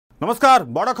नमस्कार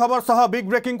बड़ खबर सह बिग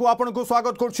ब्रेकिंग को आपन को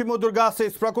स्वागत करुछि मो दुर्गा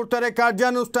शेष प्रकृत में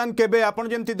कार्यानुष्ठान केबे आपन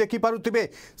जेमती देखि पारुथिबे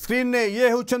स्क्रीन ने ये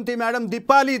होउछंती मैडम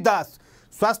दीपाली दास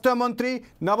स्वास्थ्य मंत्री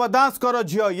नवदास कर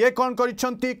झियो ये कौन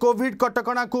करिछंती कोविड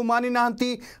कटकणा को मानि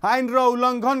नाहंती आईन रो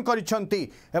उल्लंघन करिछंती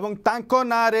एवं तांको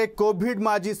नारे कोविड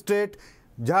मजिस्ट्रेट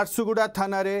झारसुगुड़ा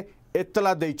थाना रे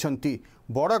एतला दैछंती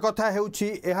बड़ कथा हेउछि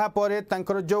एहा परे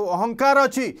तांकर जो अहंकार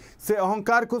अछि से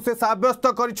अहंकार को से साब्यस्त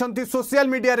करिछंती सोशल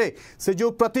मीडिया रे से जो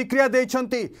प्रतिक्रिया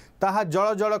दैछंती ताहा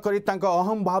जळ जळ करी तांको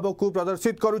अहम भाव को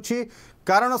प्रदर्शित करूछि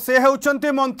कारण से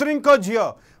हेउछंती मंत्री को झियो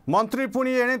मंत्री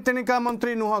पुणी एणे तेणिका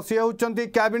मंत्री नुह से होउछंती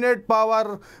cabinet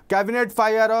power cabinet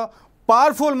fire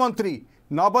powerful मंत्री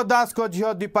नवदास को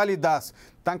झियो दीपाली दास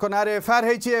तांको नारे एफआईआर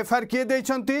हेछि एफआईआर किए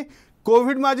दैछंती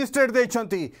कोविड मजिस्ट्रेट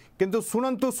दैछंती किंतु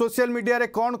सुनंतु सोशल मीडिया रे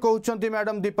कोन कहउछंती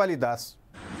मैडम दीपाली दास।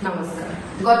 नमस्कार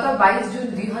गत 22 जून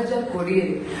 2020 रे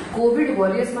कोविड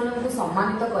वॉरियर्स मानन को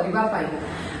सम्मानित करबा पाई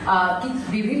कि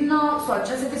विभिन्न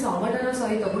स्वच्छसेवी संगठन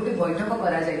सहित गोटे बैठक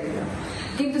करा जायतिला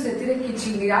किंतु सेतिरे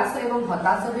किछि निराश एवं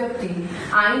हताश व्यक्ति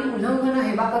आईन उल्लंघन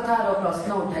हेबा कथार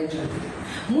प्रश्न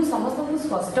उठाइछंती मु समस्त को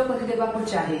स्पष्ट कर देबा को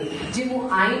चाहे जे मु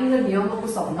आईन नियम को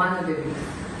सम्मान देबी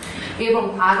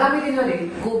एवं आगामी दिन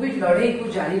में कोविड लड़ाई को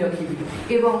जारी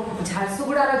रखी एवं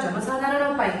झारसुगुड़ार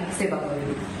जनसाधारण सेवा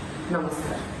करी।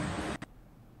 नमस्कार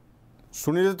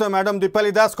सुनिले तो मैडम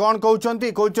दीपाली दास कौन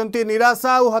कहउछंती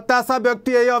निराशा और हताशा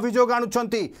व्यक्ति ए अभियोग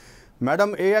आणुछंती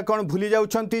मैडम ए कौन भूली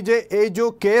जाउछंती जे ए जो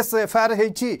केस एफआईआर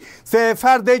हेछि से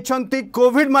एफआईआर दैछंती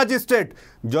कोविड मजिस्ट्रेट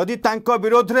जदि तांको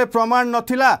विरोध रे प्रमाण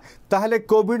नथिला ताहले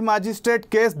कोविड मजिस्ट्रेट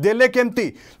केस देले केमती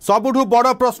सबुठु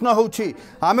बड़ प्रश्न होउछि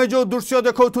आमे जो दृश्य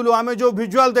देखौथुलु आमे जो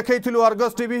विजुअल देखैथुलु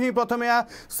अर्गस टीवी ही प्रथमे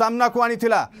सामना को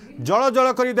आनिथिला जळ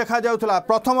जळ करी देखा जाउथला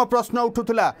प्रथम प्रश्न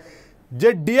उठुथला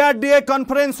जे डीआरडीए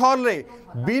कॉन्फ्रेंस हॉल रे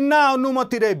बिना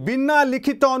अनुमति रे बिना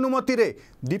लिखित अनुमति रे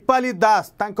दीपाली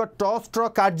दास तांको ट्रस्ट रो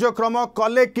कार्यक्रम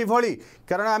कले किभली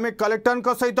कारण आमे कलेक्टर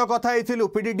को सहित कथा हेतिलु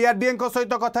पीडीडीआरडीए को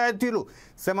सहित कथा हेतिलु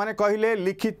से माने कहिले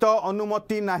लिखित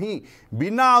अनुमति नाही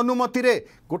बिना अनुमति रे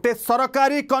गोटे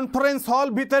सरकारी कॉन्फ्रेंस हॉल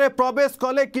भितरे प्रवेश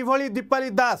कले किभली दीपाली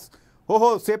दास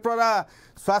ओहो से प्ररा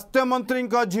स्वास्थ्य मंत्री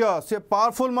झियो से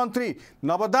पावरफुल मंत्री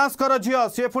नवदास कर झियो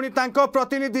से पुणी तांको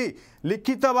प्रतिनिधि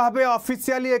लिखित भावे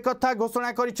ऑफिशियली एक कथा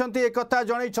घोषणा करिसंती एक कथा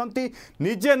जणैछंती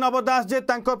निजे नवदास जे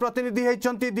तांको प्रतिनिधि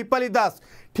हेचंती दीपाली दास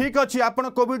ठीक अछि आपण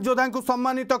कोविड योद्धा को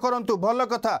सम्मानित करंतु भल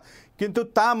कथा किंतु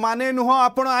ता माने नुह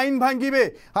आपण आईन भांगिबे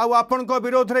आ आपण को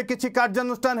विरोध रे किछि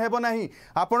कार्यानुष्ठान हेबो नाही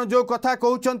आपण जो कथा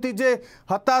कहउचंती जे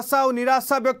हताशा और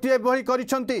निराशा व्यक्ति भई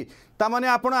करिसंती ता माने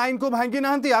आपण आईन को भांगी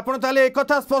नाहंती आपण ताले एक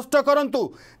कथा स्पष्ट करंतु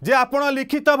जे आपण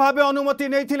लिखित भावे अनुमति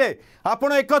नैथिले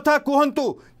आपण एक कथा कहंतु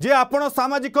जे आपण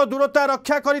सामाजिक दूरता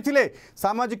रक्षा करिथिले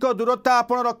सामाजिक दूरता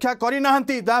आपण रक्षा करि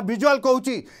नाहंती ता विजुअल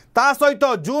कहउची ता सहित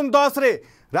जून 10 रे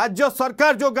राज्य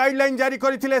सरकार जो गाइडलाइन जारी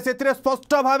करथिले सेतिरे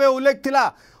स्पष्ट भावे उल्लेख थिला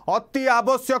अति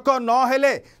आवश्यक न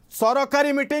हेले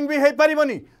सरकारी मीटिंग भी हे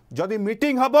परिबनी जदि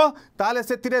मीटिंग हबो ताले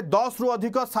सेतिरे 10 रु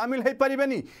अधिक शामिल हे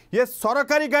परिबेनी ये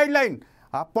सरकारी गाइडलाइन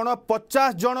आपण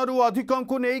 50 जन रु अधिक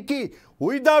को नेकी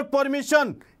without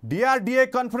permission DRDA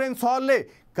conference hall ले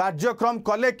कार्यक्रम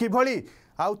कले किभली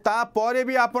आउ ता परे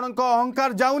भी आपण को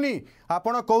अहंकार जाउनी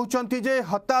आपण कहउचंती जे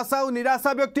हताशा और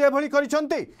निराशा व्यक्ति एभली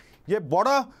करिसंती ये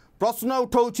बड़ प्रश्न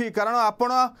उठाउछि कारण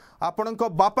आपण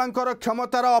बापांकर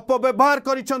क्षमतार अपव्यवहार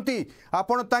करिसंती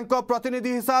आपण तांको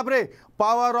प्रतिनिधि हिसाब रे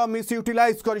पावर मिस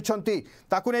यूटिलाइज करिसंती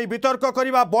ताकु नै वितर्क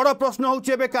करिबा बड़ प्रश्न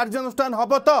होउछि एबे कार्यानुष्ठान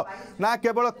हबो तो ना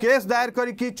केवल केस दायर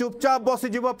करिकि चुपचाप बसी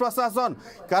जीव प्रशासन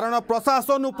कारण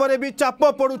प्रशासन उपरे भी चाप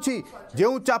पड़ुछि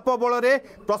जेउ चाप बल रे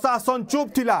प्रशासन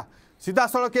चुप थिला सीधा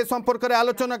सड़क ए संपर्क में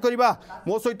आलोचना करवा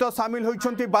मो सहित सामिल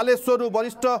होती बालेश्वर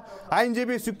वरिष्ठ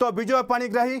आईनजीवी श्रीयुक्त विजय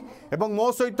पाणिग्राही एवं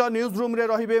मो सहित न्यूज रूम रे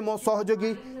रहिबे मो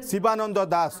सहयोगी शिवानंद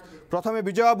दास प्रथमे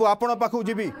विजय बाबू आपण पाखु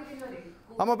जीवी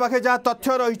आम पाखे जहाँ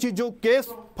तथ्य रही जो केस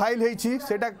फाइल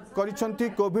होटा करिसंती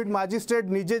कोविड मजिस्ट्रेट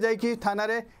निजे जाइकी थाना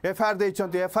रे एफआईआर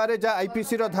देइछंती एफआईआर जहाँ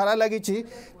आईपीसी रो धारा लगी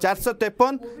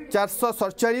 453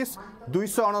 447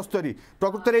 269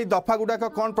 प्रकृत में दफा गुड़ाक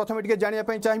कौन प्रथम टे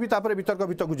जानापी चाहिए तापर वितर्क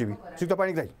भितर को जीवी श्रीयुक्त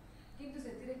पाणिग्राही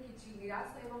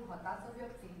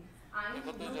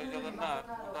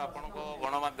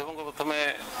गणमाध्यम को प्रथम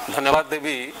धन्यवाद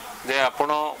देवी जे आपण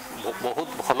बहुत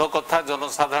भल कथा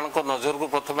जनसाधारण को नजर को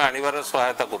प्रथम आनिबार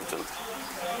सहायता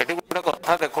कर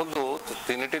कथा देखु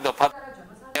 3टी दफा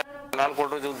पेनाल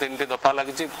कोड जो 3टी दफा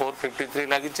लगी 453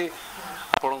 लगी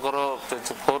आपणकर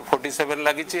 447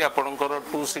 लगी आपणकर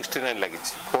 269 लगी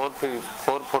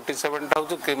 447 टा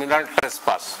हूँ क्रिमिनल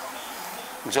ट्रेसपास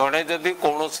जड़े जदि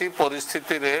कौन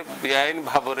परिस्थिति रे बेआईन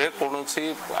भाव में कौन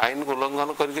आईन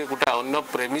उल्लंघन करके गोटे अन्य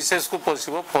प्रेमिसेस को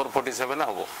पशिब 447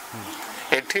 हम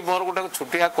एठी मोर गोटे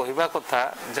छुटिया कहवा कथा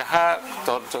जहाँ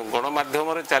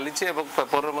गणमाध्यम चली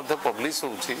पेपर में पब्लिश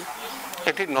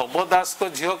होठी नव दास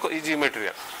झील इज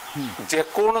इमेटेरियल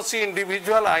जेकोसी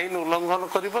इंडिविजुअल आईन उल्लंघन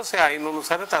कर से आईन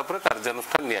अनुसार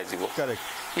कार्यानुष्ठान नि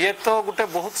ये तो गोटे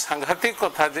बहुत सांघातिक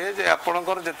कथा जे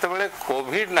आपणकर जितेबाला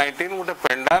कोविड-19 गोटे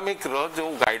पेंडामिक जो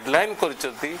गाइडलाइन कर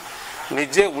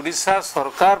निजे उड़ीसा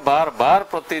सरकार बार बार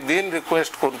प्रतिदिन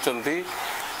रिक्वेस्ट करुँच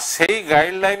से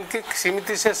गाइडलाइन की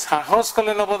सीमिति से साहस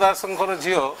कले नव दास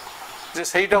झील जे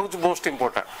सहीटा हूँ मोस्ट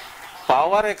इम्पोर्टाट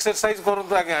पावर एक्सरसाइज करूँ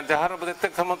आज्ञा जार जिते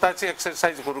क्षमता अच्छी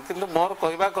एक्सरसाइज करूँ कि मोर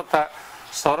कहवा कथा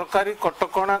सरकारी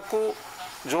कटकणा को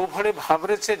जो भली भाव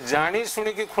से जानी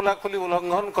शुणी खोलाखोली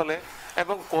उल्लंघन कले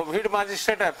एवं कोविड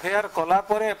मजिस्ट्रेट एफआईआर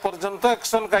कलापर एपर्यंत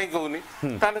एक्शन कहीं कहूनी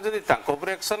जदि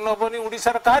एक्शन नबनी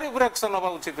ओडिशार कहार उपर एक्शन हवा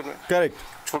उचित नुहे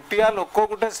छोटिया लोक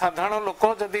गोटे साधारण लोक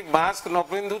जदि मास्क न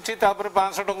पिंधुची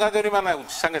 500 टंका जरिमाना हो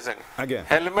संगे संगे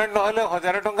हेलमेट नहले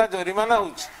 1000 टंका जरिमाना हो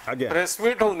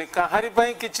प्रेसमिट होनी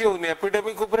कहारी किसी होनी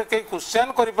एपिडेमिक उपर कई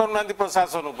क्वेश्चन कर पारना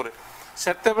प्रशासन उपर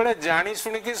सेतेबेले जानी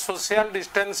शुणी सोशल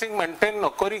डिस्टेंसिंग मेंटेन न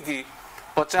करिकी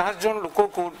 50 जन लोक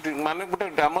को माने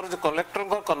गोटे आमर जो कलेक्टर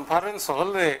कॉन्फ्रेंस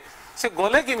हॉल रे से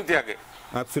गले किमिति आगे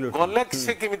गले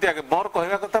से किमिति आगे मोर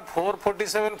कहवा कथा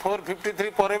 447 453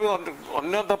 पर भी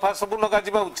अन्य दफा सब लगा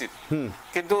जिबा उचित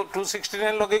किंतु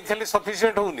 269 लगे खाली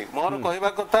सफिशिएंट होनी मोर कहवा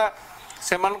कथा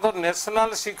सेमानकर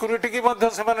नेशनल सिक्योरिटी की मध्य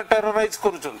सेमाने टेरराइज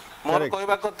करूछन मोर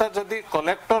कहवा कथा जदी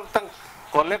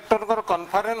collector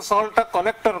conference हॉलटा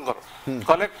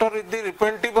collector is the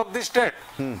representative of the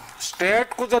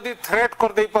state को जदी थ्रेट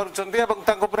कर दे पारुचंदी एवं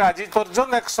ताको ऊपर आज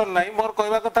पर्यंत एक्शन नाही मोर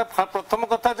कहवा कथा प्रथम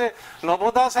कथा जे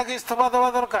नवदास आगे इस्तीफा देवा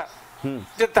दरकार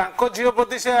जे ताको झियो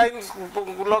प्रति से आईन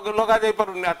लगा जाई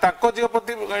पारुनी ताको झियो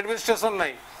प्रति एडमिनिस्ट्रेशन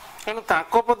नाही एनु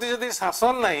ताको प्रति जदी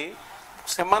शासन नाही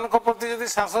प्रति यदि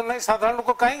शासन नहीं साधारण लोक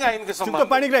कहीं आईन के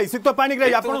सिक्त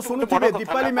पाणिग्राही आपण सुनुथिबे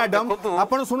दीपाली मैडम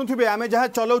आपण सुनुथिबे आमे जहा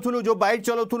चलौथुलु जो बाइट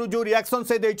चलौथुलु जो रिएक्शन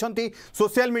से देछंती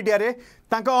सोशल मीडिया रे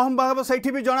तांका अहम भाव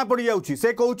सैठी भी जना पड़ी जाउची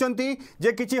से कहउचंती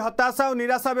जे किछि हताशा और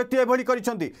निराशा व्यक्ति एभली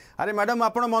करिसंती अरे मैडम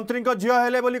आपण मंत्री को झियो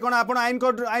हेले बोली कोन आपण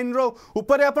आईन रो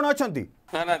ऊपर आपण अछंती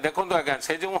ना ना देखो आज्ञा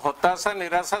से जो हताशा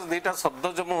निराशा दुईटा शब्द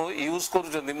जो यूज कर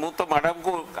तो मैडम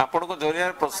को आपण को जरिया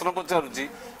प्रश्न पचारुची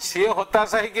सी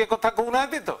हताशा ही कथा कहूना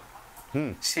तो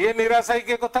सी निराशा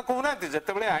ही कथा कहूना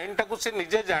जिते आईन टाक से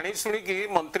निजे जानी शुणी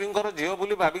मंत्री झील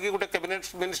बोली भाविकी गोटे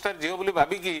कैबिनेट मिनिस्टर झील बोली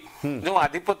भाविकी जो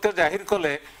आधिपत्य जाहिर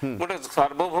कले गोटे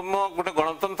सार्वभौम गोटे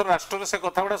गणतंत्र राष्ट्र से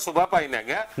कथा गुड़ा शोभा पाइना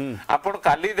आज्ञा आपण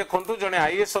काली देखंतु जने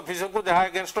आईएएस ऑफिसर को जहाँ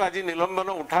अगेंस्ट आज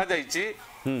निलंबन उठा जाइए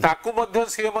ताकू मध्य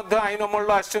सी मध्य आईन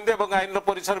अमल आसन आईन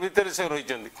परिसर भितर से रही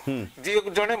जी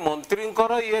जड़े मंत्री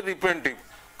ये रिप्रेजेंटेटिव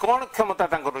कौन क्षमता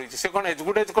रही से कौन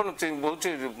एजुकेटेड कौन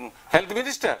हेल्थ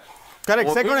मिनिस्टर करेक्ट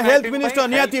से कोन हेल्थ मिनिस्टर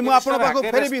नियाती मु आपण पाखो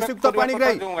फेरबी सुक्त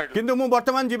पाणिग्राही किंतु मु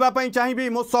वर्तमान जीवा पई चाहिबी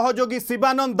मो सहयोगी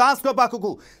शिवानंद दास को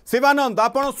पाखो शिवानंद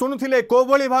आपण सुनुथिले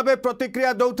कोबोली भाबे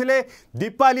प्रतिक्रिया दउथिले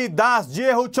दीपाली दास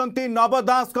जे होचंती नव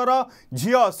दास कर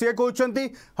झियो से कहउचंती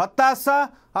हताशा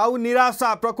आउ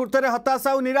निराशा प्रकृति रे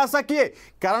हताशा आउ निराशा किए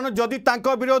कारण जदि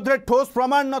तांको विरोध रे ठोस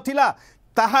प्रमाण नथिला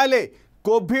ताहाले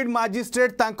कोविड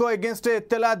मजिस्ट्रेट तांको अगेंस्ट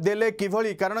एतला देले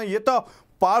किभली कारण ये तो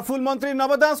पावरफुल मंत्री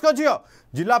नवदास को झियो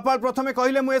जिलापाल प्रथमे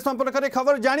कहले मु ए संपर्क रे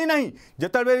खबर जानी नहीं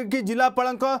जेतबे कि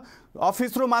जिलापाल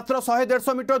ऑफिस रु मात्र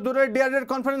 100-150 मीटर दूर डीआरडी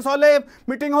कॉन्फ्रेंस हॉल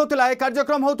मीटिंग होतला ए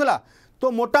कार्यक्रम होतला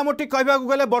तो मोटामोटी कहबा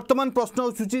गले वर्तमान प्रश्न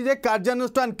सूची जे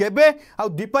कार्यानुष्ठान केबे आ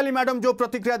दीपाली मैडम जो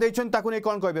प्रतिक्रिया दैछन ताकु नै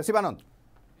कोन कहबे शिवानंद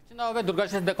भाव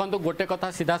दुर्गाशेष देखो गोटे कथा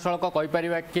सीधा सड़क कहीपर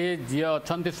कि जी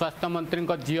अच्छा स्वास्थ्य मंत्री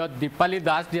झील दीपाली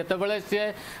दास जितेबाला सी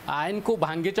आईन को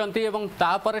भांगी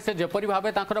से जपरी भाव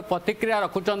प्रतिक्रिया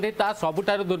रखुंट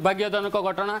सबुठार दुर्भाग्यजनक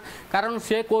घटना कारण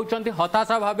सी कहते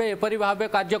हताशा भाव एपरी भाव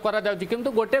कार्य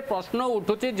किंतु गोटे प्रश्न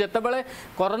उठुची जितेबाला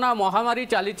कोरोना महामारी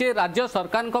चली राज्य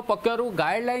सरकार पक्षर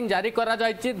गाइडलाइन जारी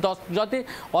जदि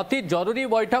अति जरूरी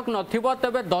बैठक नथिबो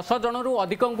तेबे 10 जन रु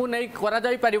अधिक को नहीं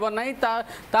करा परिबो नहीं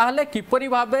ताहले किपरि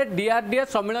भाव डीआरडीए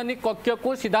सम्मिलनी कक्ष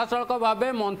को सीधा सड़क भाव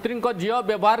मंत्री झील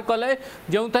व्यवहार कले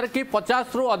जो थर कि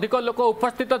 50 रु अधिक लोक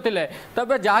उपस्थित थे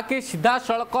तबे जहाँकि सीधा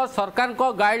सड़क सरकार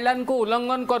को गाइडलाइन को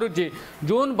उल्लंघन करुच्ची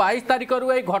जून 22 तारिख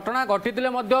रु यह घटना घटी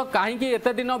कहीं एत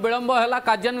दिन विलंब है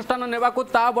कार्यानुष्ठान नेबा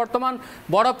बर्तमान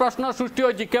बड़ प्रश्न सृष्टि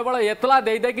होती केवल एतला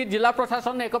देकी जिला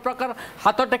प्रशासन एक प्रकार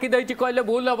हाथ टेकी कहले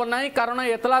भूल हम ना कारण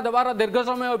एतला देवार दीर्घ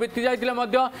समय बीती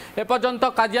जाते एपर्यंत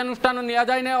कार्यानुष्ठान नि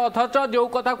जाए अथच जो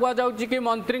कथा कहुच्छी कि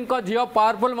मंत्री मंत्री झी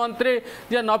पावरफुल मंत्री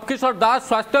जे नवकिशोर दास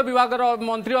स्वास्थ्य विभाग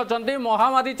मंत्री अच्छा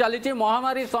महामारी चली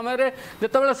महामारी समय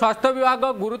जिते स्वास्थ्य विभाग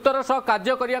गुरुतर सह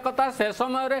कार्य करने कथा से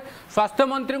समय स्वास्थ्य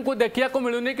मंत्री को देखा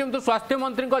मिलूनी किंतु स्वास्थ्य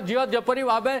मंत्री झील जपरी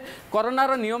भाव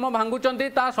कोरोनार नियम भांगुंट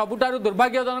सबुठारु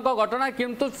दुर्भाग्यजनक घटना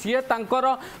किंतु सी तांकर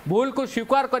भूल को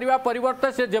स्वीकार करने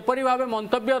परिवर्ते से जपरी भाव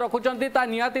मंतव्य रखुंट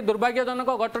निहाती दुर्भाग्यजनक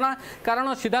घटना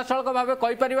कारण सीधा सड़क भाव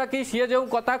कहीपर कि सी जो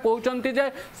कथा कहते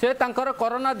से तांकर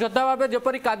कोरोना योद्धा भाव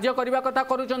जपरी कार्य करने कथा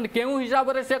करुँच केउ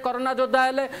हिसाब से कोरोना योद्धा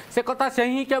हेले से कथा से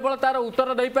ही केवल तार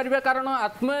उत्तर दे पारे कारण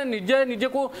आत्मे निजे निजे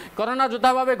को कोरोना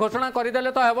योद्धा भाव घोषणा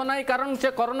करदे तो हेब ना कारण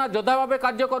से कोरोना योद्धा भाव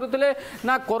कार्य करुले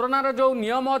ना कोरोनार जो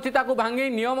नियम अच्छी भांगी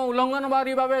नियम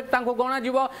उल्लंघनकारी भाव गणा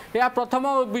यह प्रथम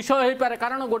विषय हो पारे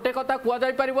कारण गोटे कथा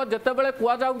कहुपर जितेबाला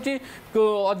कहुच्छी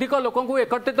अधिक लोक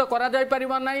एकत्रित करा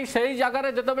से जगार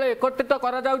जितेबाला एकत्रित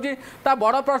करा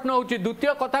बड़ प्रश्न हो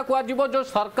द्वितीय कथा कह जो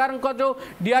सरकार जो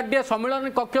डीआरडीए सम्मिलन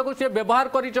कक्ष को सी व्यवहार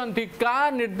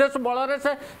कर निर्देश बल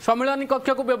से सम्मिलन कक्ष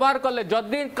को व्यवहार कले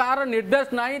जदि कार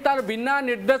निर्देश ना तार बिना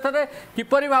निर्देश रे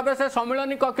किपरि भाव से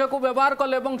सम्मिलन कक्ष को व्यवहार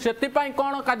कले से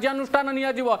कौन कार्यानुष्ठान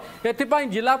नि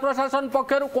जिला प्रशासन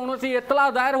पक्षर कौन एतला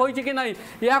दायर होइछि कि नहीं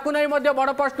यह नहीं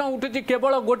बड़ प्रश्न उठुछि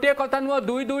केवल गोटे कथा नुह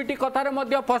दुई दुईटी कथार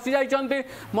फसी जाइछन्ति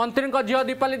मंत्री झील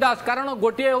दीपाली दास कारण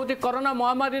गोटे हूँ कोरोना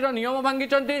महामारी नियम भांगी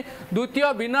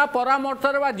द्वितीय बिना परामर्श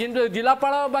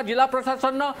जिलापाल जिला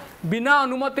प्रशासन बिना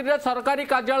अनुमति सरकारी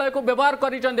कार्यालय को व्यवहार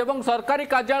कर सरकारी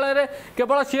कार्यालय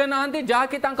केवल सी ना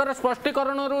जहाँकि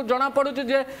स्पष्टीकरण जना पड़ू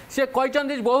जे सी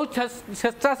कहते बहुत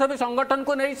स्वेच्छासेवी संगठन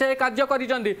को नहीं से कार्य कर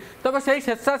तबे से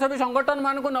स्वेच्छासेवी संगठन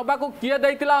मान नवा किए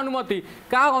देता अनुमति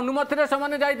क्या अनुमति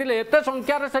से जाते एत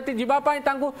संख्यार से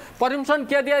परमिशन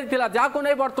किए दिया जहाँ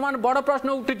नहीं बर्तमान बड़ प्रश्न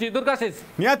उठी दुर्गाशीष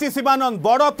निहाती शिवानंद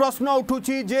बड़ प्रश्न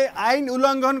उठुची जे आईन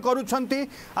उल्लंघन करुछंती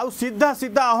आ सीधा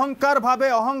सीधा अहंकार भावे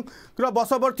अहंकार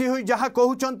बशवर्ती हुई जहाँ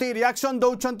कहते रिएक्शन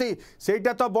दौरान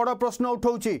सेटा तो बड़ प्रश्न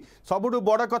उठाऊँगी सबुठ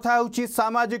बड़ कथा हूँ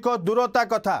सामाजिक दूरता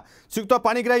कथा श्रीयुक्त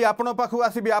पाणिग्राही आपण पाखु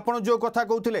आसबि आपण जो कथा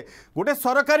कहते गोटे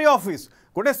सरकारी ऑफिस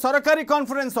गोटे सरकारी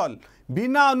कॉन्फ्रेंस हॉल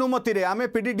बिना अनुमति रे आमे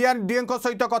पीडीडीआरडीए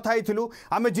सहित कथा हेलु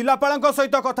आमे जिलापाल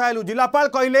सहित कथा हेलु जिलापाल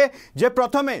कहले जे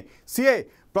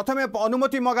प्रथमे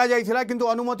अनुमति मगा जाइथिला किंतु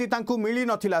अनुमति तांकु मिली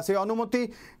नथिला से अनुमति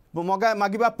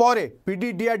मागिबा परे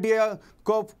पीडीडीआरडीए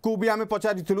को भी आमे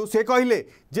पचारिथिलु से कहले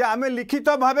जे आमे लिखित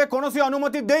भावे कोनोसी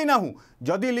अनुमति देई नाहु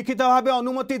जदि लिखित भावे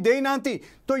अनुमति देई नांती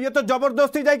तो ये तो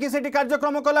जबरदस्ती जाई कि सेठी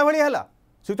कार्यक्रम कला भली हला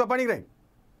श्रीयुक्त पाणिग्राही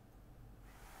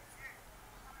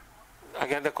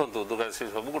आज्ञा देखो दुर्गाशी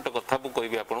सब गोटे कथा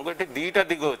कहि आपको ये दीटा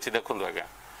दिग अच्छी देखो आज्ञा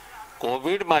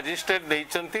कोविड मजिस्ट्रेट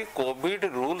देइचंती कोविड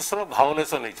रूल्स रो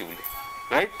भायोलेशन हेछि बोली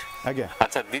राइट आज्ञा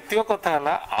अच्छा द्वितीय कथा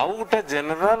हला आउ गोटे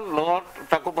जनरल लॉ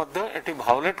टाको मध्ये एटी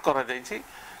भायोलेट करा जाइछि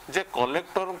जे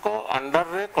कलेक्टर को अंडर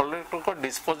रे कलेक्टर को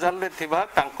डिस्पोजल रे थिबा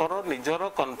तांकर निजर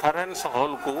कॉन्फ्रेंस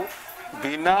हॉल को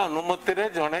बिना अनुमति रे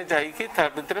जणे जाई कि था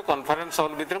भितरे कॉन्फ्रेंस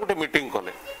हॉल भितरे गोटे मीटिंग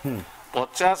कले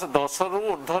 50-10 रु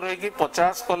ऊर्ध्व रही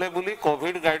 50 कले बोली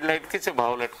कोविड गाइडलाइन की से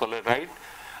भायोलेट कले राइट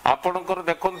आपणकर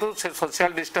देखंतु से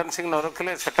सोशल डिस्टेंसिंग न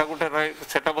रखले सेटा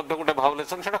गोटे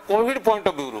भायोलेशन सेटा कोविड पॉइंट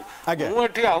ऑफ व्यू रु मु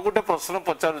एठी आ गोटे प्रश्न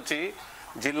पचारुची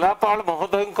जिलापाल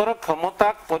महोदयंकर क्षमता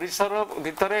परिसर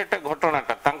भितर एटे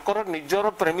घटनाटा तांकर निजर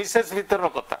प्रेमिसेस भितर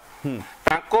कथा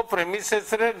तांको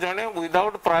प्रेमिसेस रे जने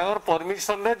विदाउट प्रायर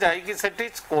परमिशन रे जाई कि सेठी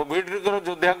कोविड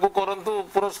योद्धा को करंतु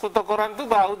पुरस्कृत करंतु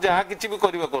बाउ जहा किछि भी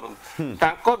करबा करंतु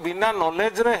तांको बिना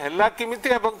नॉलेज रे हेला किमिति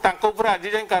एवं तांको ऊपर आज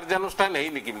जाय कार्यानुष्ठान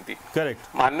हेइनि किमिति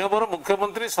करेक्ट माननीय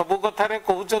मुख्यमंत्री सब कथा रे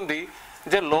कहउचंदी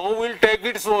जे law will take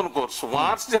its own course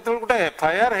वांस जेते गोटे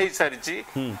एफआईआर हेई सारिची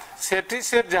सेठी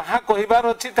से जहां कहिबार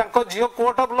अछि तांको जियो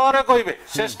कोर्ट ऑफ लॉ रे कहिबे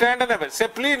से स्टैंड नेबे से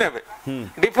प्ली नेबे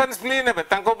डिफेंस प्ली नेबे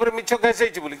तांको ऊपर मिछ केस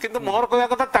हेछि बोली किंतु मोर कहया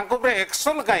कथा तांको ऊपर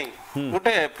एक्शन काई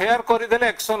गोटे एफआईआर करि देले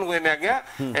एक्शन होएनी आज्ञा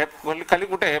खाली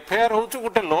गोटे एफआईआर होछु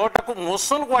गोटे लॉ टाको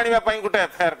मोशन को आनिबा पई गोटे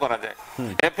एफआईआर करा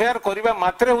जाय एफआईआर करिबा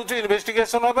मात्रे होछु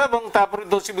इन्वेस्टिगेशन होबे एवं तापर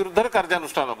दोषी विरुद्ध रे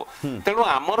कार्यानुष्ठान होबो तेनु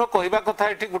हमर कहिबा कथा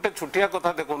एठी गोटे छुटिया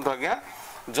कथा देखंतु आज्ञा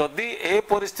जदि ए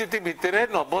परिस्थिति भितर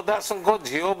नवदास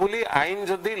झील बोली आईन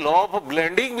जदि लॉ ऑफ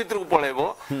ब्लेंडिंग भितर को पळेबो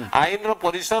आईन रो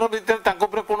परिसर भितर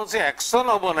कौन एक्शन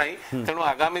हम ना तेणु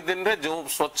आगामी दिन में जो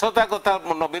स्वच्छता कथा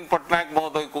नवीन पट्टनायक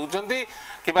महोदय कहते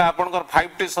कि आपनकर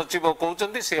 5T सचिव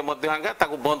कहते सी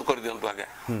बंद कर दिंतु आज्ञा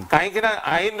कहीं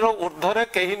आईन रो ऊर्ध्वे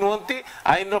कहीं नुहति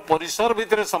आईन रो परिसर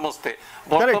भितर समस्ते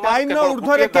आईन रो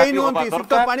ऊर्ध्वे कहीं नुहति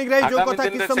श्रीयुक्त पाणिग्राही जो कथा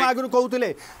कि समय आगु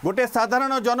कहउतले गोटे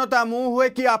साधारण जनता मु हुए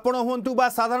कि आपण हुंतु बा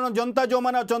साधारण जनता जो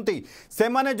माने अछंती से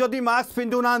माने जदि मास्क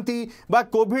पिंधु नांती बा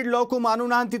कोविड लॉ को मानु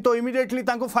नांती तो इमिडिएटली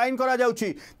तांको फाइन करा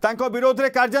जाउची तांको विरोध रे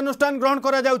कार्यानुष्ठान ग्रहण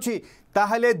करा जाउची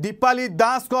ताहले दीपाली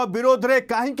दास को विरोध रे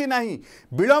कहीं नहीं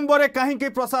विलंब रे कहीं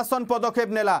प्रशासन पदक्षेप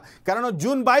नेला कारण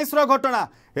जून 22 रो घटना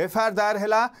एफआईआर दायर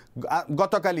हैला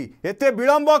गतकाली एते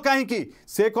विलंब कहीं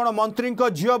से कौन मंत्री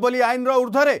झील बोली आईन रो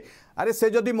ऊर्धरे अरे से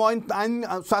जदि आईन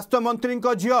स्वास्थ्य मंत्री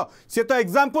झील से तो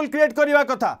एग्जाम्पल क्रिएट करने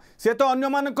कथा से तो अन्य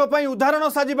मानक पई उदाहरण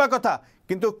साजिबा कथा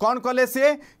किंतु कौन कले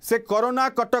से कोरोना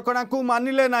कटकणा को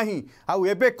मानिले नहीं आउ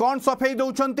एबे कौन सफेई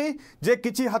दौरान जे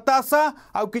किछि हताशा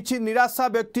आउ किछि निराशा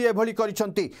व्यक्ति एभली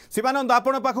करिसंती शिवानंद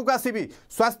आपण पाखक आसीबी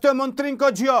स्वास्थ्य मंत्री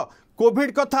झील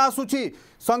कोविड कथा आसुची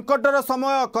संकटर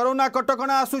समय कोरोना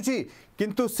कटकणा आसुची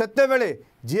किंतु सेते बेले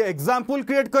जे एग्जाम्पल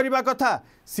क्रिएट करने कथा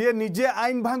सी निजे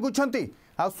आईन भांगुछंती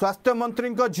आ स्वास्थ्य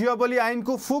मंत्री झील बोली आईन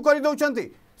को फू कर दौरान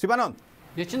शिवानंद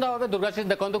निश्चित भाव दुर्गाशीष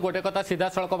देखो गोटे कथा सीधा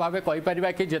सड़क भाव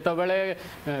कहीपर कि जितेबले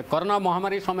कोरोना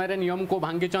महामारी समय नियम को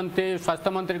भांगी स्वास्थ्य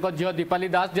मंत्री झील दीपाली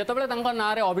दास जितेबले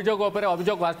ना अभियोग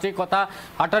अभियोग भाषी कथा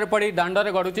हाटर पड़ी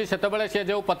दांडे गड़ुची से सी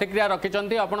जो प्रतिक्रिया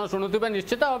रखिंट आपड़ शुणुवे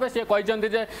निश्चित भाव सी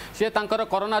कहते सी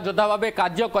कोरोना योद्धा भाव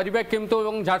कार्य करेंगे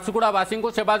किंतु झारसुगुड़ावासी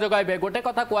को सेवा जोगाइबे गोटे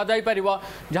कथा कहुपर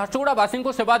झारसुगुड़ावासी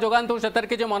को सेवा जोगातु से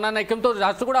किसी मना ना किंतु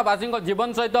झारसुगुड़ावासी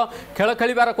जीवन सहित खेल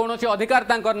खेलार कौन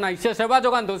अधिकार ना से सेवा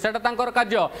जोगातु से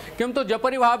कार्य किंतु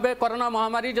जपरी भाव कोरोना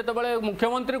महामारी जितेबाला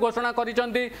मुख्यमंत्री घोषणा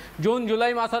करिसेंती जून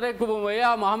जुलाई मासरे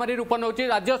यह महामारी रूप नौ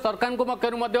राज्य सरकार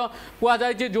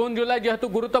कहुई जून जुलाई जेहेतु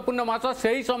गुरुत्वपूर्ण मास से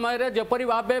ही समय जपरी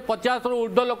भाव 50 रु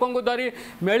ऊर्ध्व लोक धरी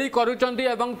मेली करुँच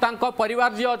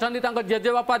परिवार जी अच्छा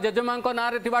जेजेबापा जेजेमा ना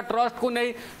ट्रस्ट को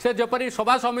नहीं से जपरी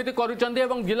सभा समिति करुँच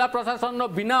जिला प्रशासन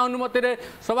बिना अनुमति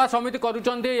सभा समिति करुँच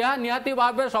निहाती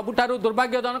भाव सबुठारु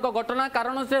दुर्भाग्यजनक घटना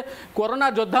कारण से कोरोना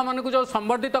योद्धा मान जो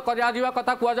संबर्धित कर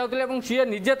कथा कहु सी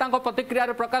निजे प्रतिक्रिया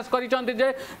प्रकाश करिसेंती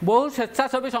बहु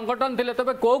स्वेच्छासेवी संगठन थे तेज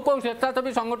कौ कौ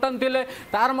स्वेच्छासेवी संगठन थे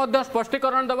तार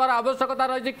स्पष्टीकरण देवार आवश्यकता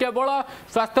रही केवल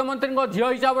स्वास्थ्य मंत्री झील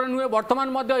हिसाब से नुहे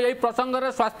बर्तमान यही प्रसंग में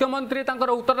स्वास्थ्य मंत्री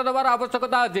उत्तर देवार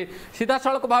आवश्यकता अच्छी सीधा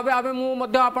सड़क भाव आम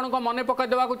मुझे मन पकई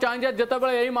देवाक चाहिए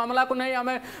जितेबाला यही मामला को नहीं आम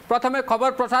प्रथम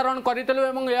खबर प्रसारण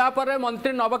करूँ यापर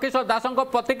मंत्री नवकिशोर दास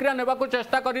प्रतिक्रिया ने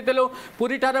चेष्टा करूँ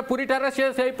पुरी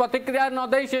से प्रतिक्रिया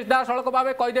नदे सीधा सड़क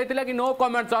भाव कहीदे कि नो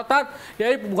कमेंट्स अर्थात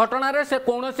यही घटना से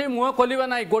कौन मुह खोलिबा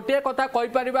ना गोटे कथा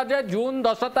कहीपर जून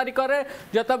 10 तारिख में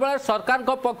जितेबाला सरकार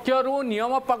पक्षर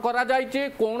नियम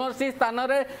कौन स्थान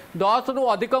में 10 रु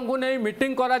अधिक को नहीं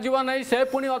मीटिंग करा से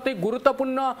पुणी अति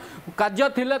गुरुत्वपूर्ण कार्य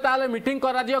थिले ताले मीटिंग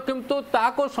करा किंतु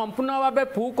ताको संपूर्ण भाव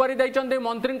फू कर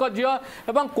मंत्री झील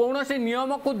एवं कौन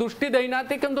नियम को दृष्टि देना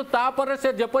किंतु तापर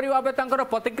से जपरी भाव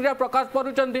प्रतिक्रिया प्रकाश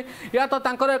करुँच या तो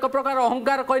एक प्रकार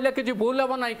अहंकार कहले कि भूल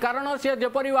हे ना कारण सी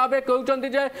जपरी भाव कहते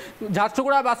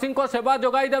झारसुगुड़ावासी सेवा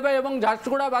जोगाईदेवे और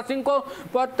झारसुगुड़ावासी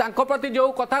प्रति जो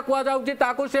कथा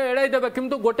कहु से एड़े देवे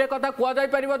किंतु गोटे कथा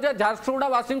कहुपर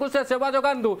झारसुगुड़ावासी को से सेवा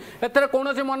जोगातु एथेर कौन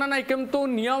मना ना किंतु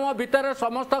नियम भितर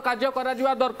समस्त कार्य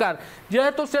करा दरकार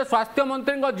जेहेतु से स्वास्थ्य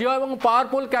मंत्री झील और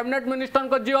पावरफुल कैबिनेट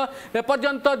मिनिस्टर झील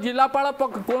एपर्यंत जिलापाल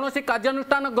कौन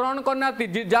कार्यानुष्ठान ग्रहण करना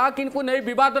जहाँ किनको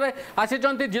नहीं बद में आसी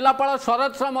जिलापाल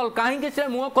सरोज सामल कहीं से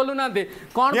मुह खोलुना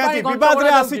कौन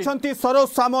सरोज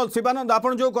सामल शिवानंद आप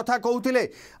जो कथा कहते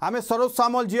आम सरोज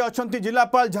सामल जी अच्छा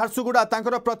जिलापाल झारसुगुड़ा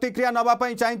प्रतिक्रिया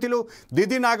नापी चाहिए 2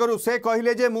 दिन आगु से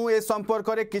कहले जे मु ए संपर्क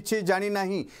में किसी जानी ना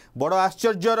बड़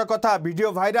आश्चर्यर कथा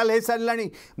वीडियो भाइराल हो सारा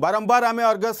बारंबार आम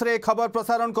अर्गस रे खबर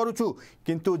प्रसारण करुचु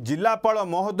किंतु जिलापाल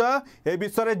महोदय ए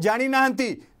विषय जानी ना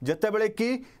जितेबले कि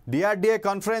डीआरडीए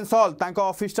कॉन्फ्रेंस हॉल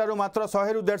ऑफिस ठारू मात्र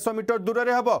 100 ରୁ 150 मीटर दूर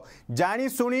में हम जानी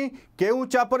शुणी केउ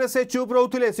चापरे से चुप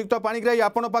रोते श्रीयुक्त पाणिग्राही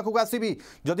आपण पाखक आसबि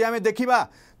जदि आम देखा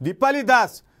दीपाली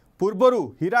दास पूर्वर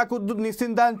हीराकुद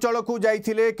निश्चिंतांचल को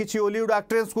जाइए किसी ओलीवुड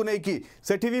एक्ट्रेस को लेकिन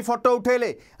सेठी भी फोटो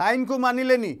उठेले आईन को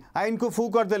मानिलेनी आईन को फू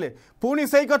करदे पुणी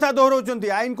से कथा दोहराउछंती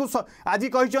आईन को आज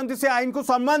कहते से आईन को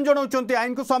सम्मान जनाउछंती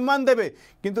आईन को सम्मान देवे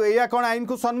किंतु एया कौन आईन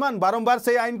को सम्मान बारंबार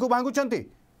से आईन को भांगुछंती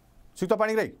श्रीयुक्त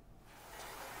पाणिग्राही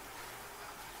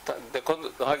देखो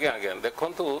आज्ञा आज्ञा देखु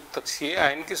तो सी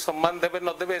आईन की सम्मान देवे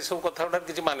न देवे सब कथा गुड़ा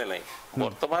किसी माने ना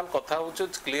बर्तमान कथा हूँ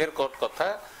क्लीयर कट कथा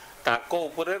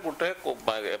गोटे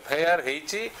एफआईआर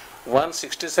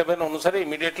 167 अनुसार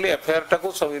इमिडिएटली एफआईआर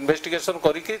टाको सब इन्वेस्टिगेशन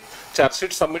करके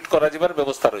चार्जसीट सबमिट करा जिबार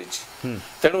व्यवस्था रही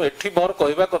तेणु एठी मोर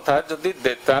कहवा कथा जदि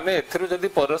ताने एथिरु जदि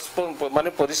माने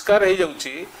परिष्कार हो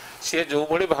जाउची सी जो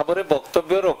भली भाव में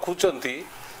वक्तव्य रखुचंती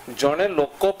जड़े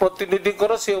लोक प्रतिनिधि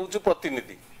सी हूँ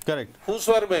प्रतिनिधि करेक्ट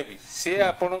हुसवार में भी सी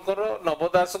आपणकर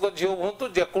नवदास झील हूँ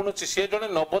जेकोसी सी जड़े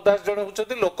नवदास जड़े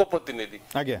होती लोक प्रतिनिधि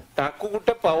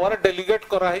गोटे पावर डेलीगेट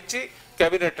कराई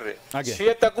कैबिनेट रे सी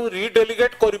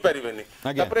रिडेलीगेट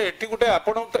करें एटी गोटे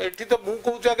आपण एटी तो मुझे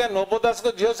कहूँ आज्ञा नवदास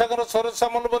झील सागर सरोज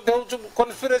सामल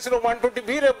कन्स्पिरेसी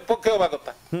 120 रे पक्ष हवा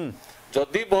कथा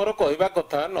जदि मोर कहवा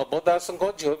कथा नव दास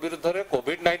झील विरुद्ध में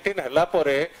कोविड-19 हैला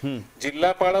परे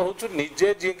जिलापाल हूँ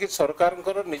निजे जी कि सरकार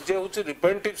निजे हूँ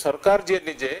रिप्रेजेंटेटिव सरकार जी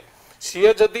निजे सी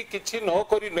जदि किसी न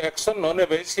कर एक्शन न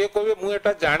ने सी कहे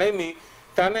मुझे जाने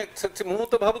ताने मु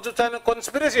तो भावुँ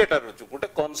कन्स्पिरेसी एटा रही गोटे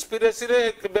कन्स्पिरेसी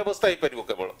व्यवस्था हो पार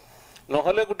केवल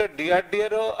नहले गोटे डीआरडीए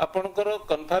आपणकर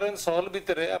कन्फरेन्स हॉल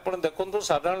भितर आप देखु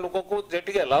साधारण लोक को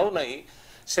जेटिक अलाउ ना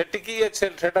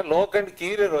सेटा लॉक एंड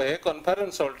की रे रहे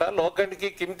कन्फरेन्स हॉलटा लॉक एंड की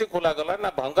केमती खोला गला ना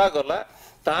भंगा गला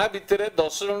ता भितर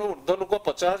 10 जन ऊर्ध्व लोक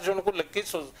 50 जन को लेखि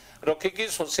रखिकी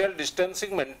सोशल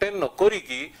डिस्टेंसिंग मेंटेन न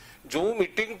करिकी जो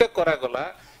मीटिंग टे करा गला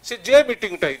से जे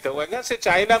मीटिंग टा हितो आज्ञा से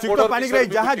चाइना बॉर्डर पानी रे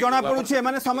जहां जना पडुछि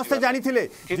माने समस्त जानिथिले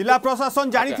जिला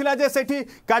प्रशासन जानिथिला जे सेठी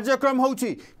कार्यक्रम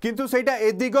होउछि किंतु सेटा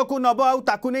ए दिग को नब आ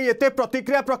ताकु नै एते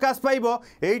प्रतिक्रिया प्रकाश पाइबो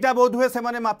एटा बोध हुए से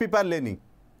माने मापी पारलेनी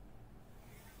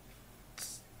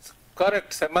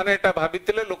करेक्ट से माने एटा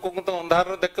भाबितिले लोक को तो अंधार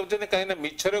देखौछन कहीं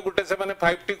मिछरे गुटे से माने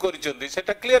 5T करिसंदी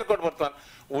सेटा क्लियर कट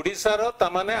वर्तमान ओडिसा रो ता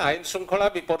माने आईन श्रृंखला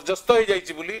विपर्यस्त हो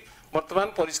जाईछि बोली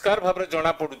वर्तमान परिष्कार भाबरे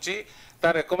जणा पडुछि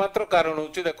तार एकमात्र कारण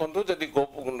होछि देखंतु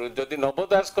जदि नव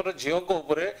दास झील को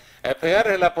ऊपर एफआईआर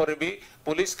हैला पर भी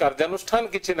पुलिस कार्यानुष्ठान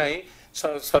किछि नाही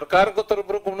सरकार को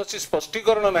तरफ कौन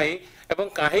स्पष्टीकरण नाही एवं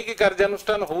काहे की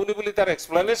कार्यानुष्ठान होउनी बोली तार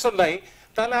एक्सप्लेनेशन नाही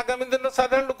ताले आगामी दिन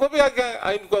साधारण लोक भी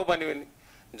आईन को मानिबेनी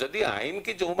जदि आईन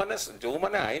की जो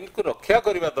माने आईन को रक्षा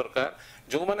करबा दरकार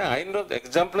जो माने आईन रो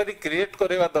एग्जाम्पलरी क्रिएट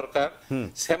करबा दरकार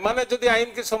से माने जदि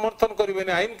आईन की समर्थन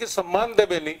करिवेनी आईन की सम्मान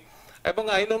देबेनी एवं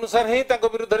आईन अनुसार ही ताको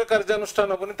विरुद्ध रे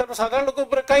कार्यानुष्ठान होबनी त साधारण लोक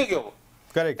ऊपर काहे की हो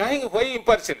काहे होई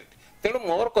इम्पार्शियलिटी तेणु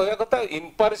मोर कहया कथा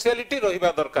इम्पार्शियलिटी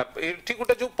रहिबा दरकार एठी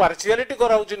गुटे जो पार्शियलिटी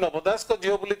कराउची नवदास को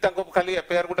झियो बोली ताको खाली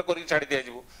एफआईआर गुटे करी छाडी दिया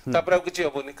जिवो तापर आ किछि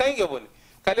होबनी काहे की होबनी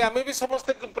खाली आमे भी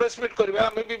समस्त प्रेस मीट करबा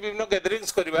आमे भी विभिन्न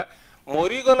गैदरिंग्स करबा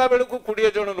मरी गला बेलू 20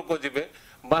 जन लोक जीवे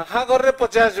बाहागर रे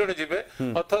 50 जन जीवे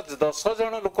अथवा 10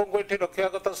 जन लोक को एठी रखिया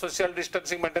कथा सोशल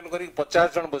डिस्टेंसिंग मेंटेन करी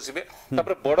 50 जन बसिबे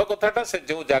तापर बड़ कथाटा से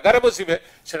जो जगह रे बसिबे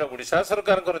सेटा ओडिशा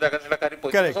सरकार कर जगह सेटा कारी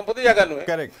पैसा संपत्ति जगह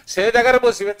नुहे से जगह रे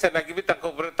बसिबे सेना की भी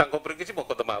ताको ऊपर किछि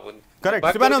मोकदमा होबनी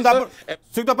करेक्ट शिवानंद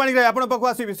सुक्त पानी रे आपण पाखु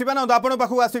आसीबी शिवानंद आपण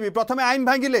पाखु आसीबी प्रथमे आईन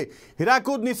भांगिले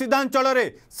हिराकुद निषिद्धांचल रे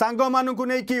सांग मानु को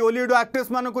नै की ओलिउड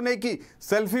एक्ट्रेस मानु को नै की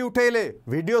सेल्फी उठेले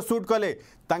वीडियो शूट कले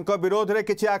तांको विरोध रे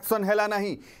किछि एक्शन हैला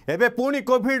नाही एबे पुणी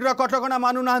कोविड रो कटकणा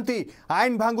मानु नाहंती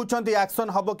आईन भांगुछंती एक्शन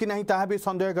हबो कि नाही ताहा भी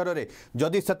संदेह करे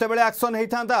जदि सेते बेले एक्शन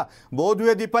हेइथांता बोध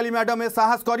हुए दीपाली मैडम ए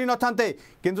साहस करि नथांते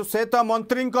किंतु से तो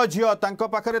मंत्री को झियो तांको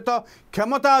पाखरे तो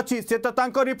क्षमता अछि से तो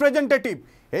तांको रिप्रेजेंटेटिव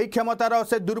एई क्षमतार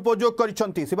से दुरुपयोग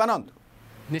करिसंती शिवानंद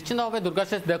निश्चित भाव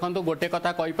दुर्गाशेष देखो गोटे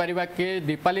कथा कहीपर कि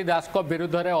दीपाली दास को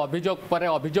विरुद्ध में अभियोग पर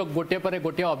अभियोग गोटे पर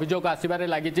गोटे अभियोग आसबार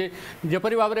लगी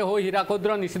जपरी भाव में हो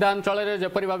हीराकुद्र निषिद्धांचल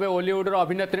जपरी भाव ओलीउड्र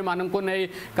अभिनेत्री मानक नहीं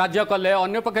कार्य कले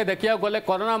अंपक्षे देखा गले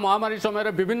कोरोना महामारी समय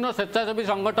विभिन्न स्वेच्छासेवी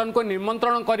संगठन को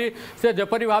निमंत्रण कर से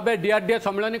जपरी भाव डीआरडीए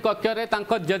सम्मिलनी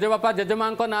कक्ष जेजेबापा जेजेमा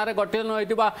ना गठन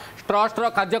होता ट्रस्टर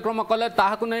कार्यक्रम कले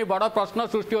ताकू नहीं बड़ प्रश्न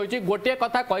सृष्टि होती गोटे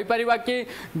कथा कहीपर कि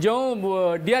जो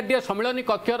डीआरडीए सम्मिलनी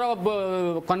कक्षर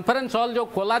कॉन्फ्रेंस हॉल जो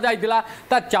खोला जाइतिला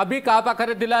ता चाबी का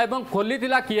पाखरे दिला एवं खोली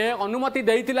थिला किए अनुमति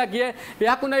देइतिला किए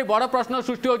याकु नै बड़ प्रश्न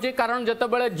सृष्टि होची कारण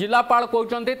जेतेबेले जिलापाल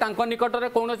कहउचंती तांको निकट रे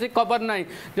कोनोसी खबर नै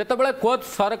जेतेबेले खोद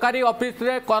सरकारी ऑफिस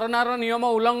रे कोरोना रो नियम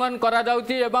उल्लंघन करा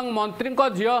जाउची एवं मंत्री को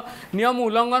झियो नियम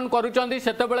उल्लंघन करूचंती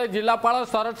सेतेबेले जिलापाल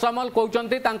शरद सामल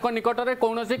कहउचंती तांको निकट रे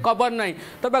कोनोसी खबर नै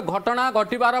तबे घटना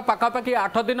घटिबार पाखापाखि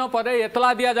 8 दिन परे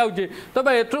एतला दिया जाउची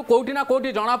तबे एथु कोठी ना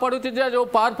कोठी जणा पडुची जे जो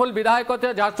पावरफुल विधायक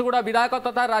थे झारसुगुड़ा विधायक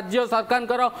तथा राज्य सरकार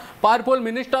पावरफुल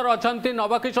मिनिस्टर अच्छा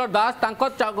नवकिशोर दास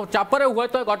चापरे हुए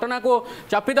तो घटना को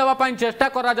चापी देवाई चेष्टा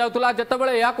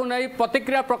करते या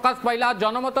प्रतिक्रिया प्रकाश पाइला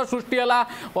जनमत सृष्टि है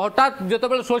हठात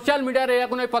जो सोशल मीडिया रे या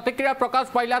प्रतिक्रिया प्रकाश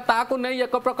पाइला ताकू नहीं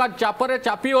एक प्रकार चापरे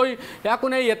चापी हो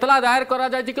एतला दायर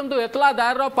किंतु एतला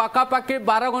दायर पाखापाखि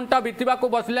 12 घंटा बीतवा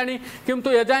बसला किंतु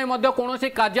एजाए कौन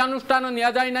कार्यानुष्ठान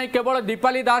नि जाए ना केवल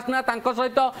दीपाली दास ना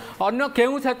सहित अन्य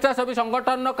केउ स्वेच्छासेवी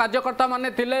संगठन कार्यकर्ता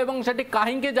माने थिले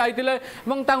कहीं जाइए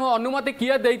अनुमति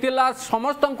किए देइतिला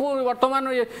समस्त को वर्तमान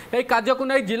ये कार्य को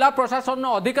नहीं जिला प्रशासन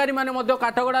अधिकारी माने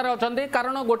काठगड़ार अच्छा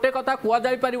कारण गोटे कथा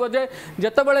कहुए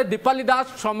जितेबाला दीपाली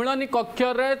दास सम्मिलनी कक्ष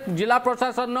जिला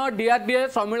प्रशासन डीआरडीए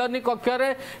सम्मिलनी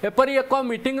कक्ष एपरी एक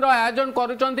मीटिंग आयोजन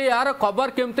करुँच यार खबर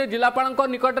केमती जिलापाल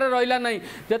निकट में रहा ना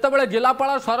जितेबाला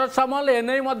जिलापाल शरद सामल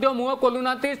एने मुह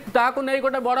खोलुना नहीं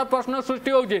गोटे बड़ प्रश्न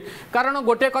सृष्टि होउछि कारण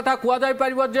गोटे कथा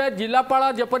कहुए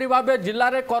जिलापाल जपरी भाव जिले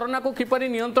में कोरोना को किपरि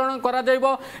नियंत्रण करा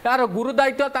जाइबो यार गुरु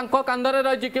दायित्व तांको कांदरे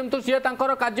रही किंतु सी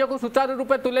तांकर कार्य को सुचारू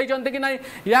रूपे तुलेइचंती कि नहीं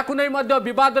या मध्य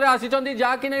विवाद रे आसीचंती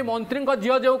जाकि नहीं मंत्री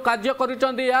झील जो कार्य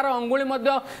करुचंती यार अंगुली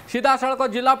मध्य सीधा सड़क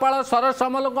जिलापाल शरद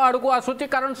सामल आड़ को आसुची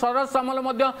कारण शरद सामल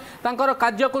मध्य तांकर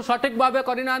कार्य को सठिक भाव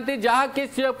करना जहाँकि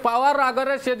सी पावर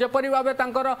आगे सी जपरी भाव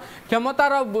तांकर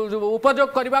क्षमतार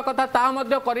उपयोग करने कथा ता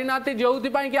मध्य करना जो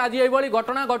कि आज ये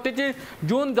घटना घटी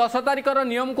जून 10 तारिखर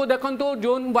नियम को देखु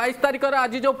जून 22 तारिखर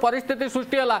आज जो परिस्थिति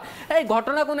सृष्टि है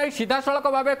घटना को नहीं सीधा सड़क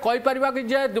भाव कहीपर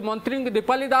कि मंत्री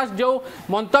दीपाली दास जो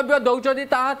मंतव्य दौरान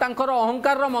तांकर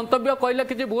अहंकार मंतव्य कहले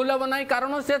किसी भूल हम ना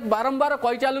कारण से बारंबार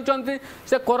कही चलुंट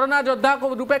से कोरोना योद्धा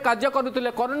रूपे कार्य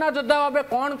करुले कोरोना योद्धा भाव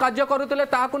कौन कार्य करुले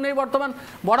ताकू नहीं बर्तमान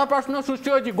बड़ प्रश्न सृष्टि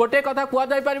होती गोटे कथा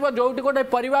कहुपर जो गोटे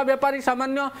परिवा बेपारी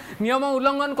सामान्य नियम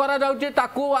उल्लंघन करा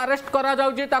अरेस्ट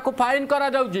करा फाइन करा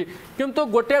किंतु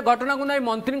गोटे घटना को नहीं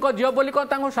मंत्री झील बोली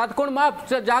सातकोण माफ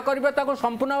से जहाँ करेंगे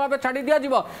संपूर्ण भाव छाड़ी दि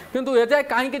जाव किंतु एजाए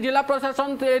कहीं जिला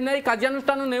प्रशासन नहीं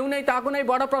कार्यानुष्ठान नेउ नहीं ताकू नहीं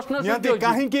बड़ प्रश्न सृष्टि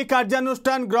कहीं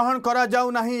कार्यानुष्ठान ग्रहण करा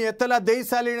जाऊ नहीं एतला दे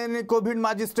सारे कोविड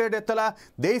मजिस्ट्रेट एतला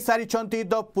दे सारी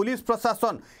द पुलिस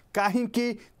प्रशासन कहीं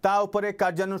ता उपरे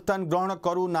कार्यानुष्ठान ग्रहण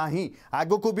करू नाही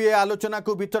आगो को भी आलोचना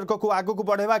को वितर्क को आगो को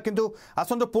बढ़ेवा किंतु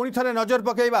आसंत पुणी थरे नजर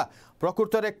पकेइबा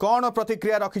प्रकृत रे कौन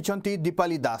प्रतिक्रिया रखिछंती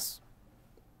दीपाली दास।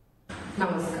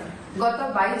 नमस्कार गत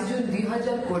 22 जून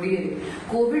 2020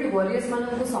 कोविड वॉरियर्स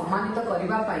मानक सम्मानित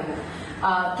करने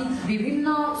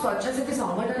विभिन्न स्वच्छासेवी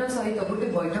संगठन सहित गोटे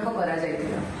बैठक करा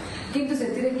जायतिला किंतु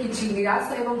सेतिरे किछि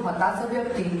निराश एवं हताश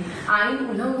व्यक्ति आईन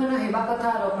उल्लंघन हेबा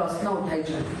कथार प्रश्न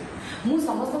उठाइछन्ति मु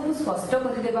समस्त को स्पष्ट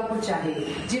कर देबा को चाहे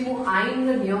जे मु आईन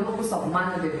नियम को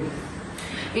सम्मान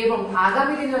देबी एवं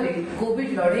आगामी दिन में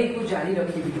कोविड लड़ाई को जारी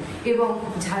रखिबी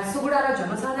एवं झारसुगुड़ार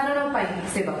जनसाधारण पाई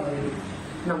सेवा करिबी।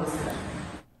 नमस्कार।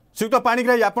 श्रीयुक्त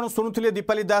पाणिग्राही आप शुणुले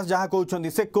दीपाली दास जहाँ कहते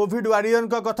से कोविड वारियर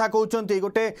कथा कहते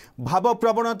गोटे भाव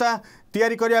प्रवणता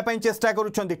तैयारी करने चेष्टा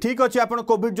करुँच ठीक अच्छे आप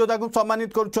कोविड योद्धा को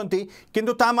सम्मानित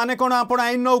करुँच माने कौन आप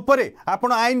आईन उपरे आप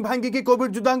आईन भांगिकी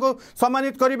कोविड योद्धा को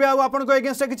सम्मानित करेंगे आपन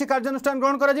एगेन्स्ट किसी कार्यानुष्ठान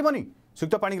ग्रहण कर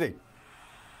श्रीयुक्त पाणिग्राही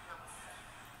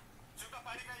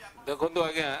देखो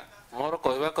आज्ञा मोर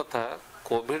कहवा कथा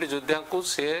कोविड योद्धा को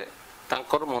सी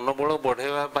मनोबल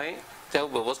बढ़ाई जो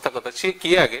व्यवस्था करता सी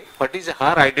किए आगे व्हाट इज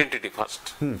हार आइडेंटिटी फर्स्ट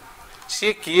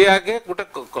सी किए आगे गोटे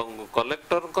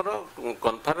कलेक्टर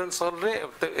कॉन्फ्रेंस हॉल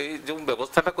रे जो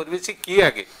व्यवस्था करेंगे सी किए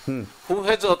आगे हु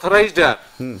हैज ऑथराइज्ड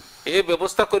ए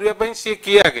व्यवस्था करबा पई सी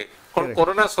किए आगे कोन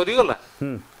कोरोना सरी गला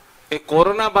ए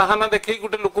कोरोना बहाना देखै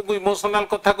गोटे लोक को इमोशनल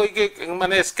कथा कहि के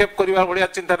माने एस्केप करबा बढ़िया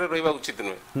चिंता रे रहबा उचित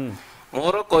नुहे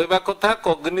मोर कहबा कथा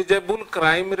कॉग्निजेबल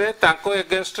क्राइम रे ताको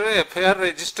अगेंस्ट रे FIR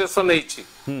registration हेछि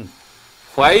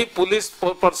Why police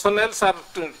personnel are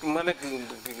माने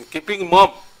keeping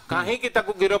mob कहीं की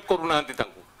ताकू गिरफ करूना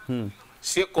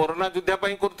सी कोरोना युद्धा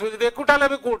कर एकुटा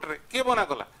लेबे कोर्ट रे के मना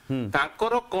कला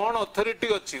तांकर कोन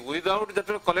अथॉरिटी अछि विदाउट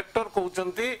जत कलेक्टर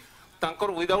कहउचंती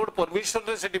तांकर विदाउट परमिशन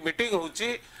रे सेठी मीटिंग होउची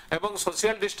एवं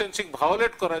सोशल डिस्टेंसिंग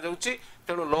वायोलेट करा जाउची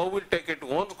तेनु law will take it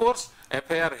own course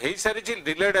FIR हेई सारी छि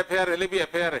डिलेड एफआईआर हेले भी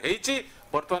एफआईआर हेइची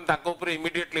बर्तमान ताको ऊपर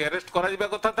इमीडिएटली अरेस्ट करा जिबा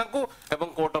कथा तांको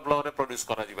एवं कोर्ट ऑफ लॉ रे प्रोड्यूस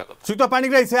करा जिबा कथा सुतो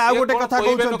पाणिग्राही से आ गोटे कथा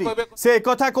कहउचंती से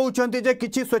कथा कहउचंती जे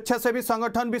किछि स्वेच्छासेवी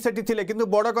संगठन भी सेठी थिले किंतु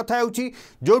बड़ कथा हेउची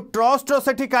जो ट्रस्ट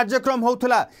सेठी कार्यक्रम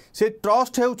होउथला से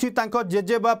ट्रस्ट हेउची तांको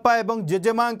जेजे बापा एवं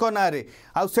जेजेमा को नारे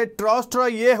आ से ट्रस्ट रो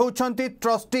ये होउचंती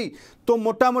ट्रस्टी तो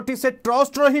मोटामोटी से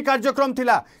ट्रस्ट रो ही कार्यक्रम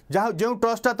थिला जहाँ जो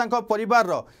ट्रस्टा तांको परिवार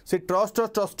रो से ट्रस्ट रो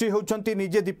ट्रस्टी होउचंती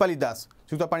निजे दीपाली दास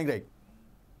सुतो पाणिग्राही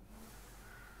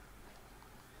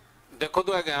देखो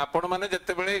आज्ञा आपण मैंने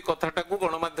जिते बड़े कथाटा को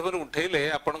गणमाध्यम उठेले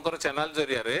आपणकर चैनल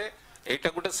जरिया रे एटा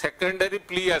गोटे सेकेंडरी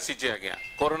प्ली आसी आज्ञा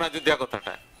कोरोना युद्धा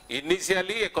कथाटा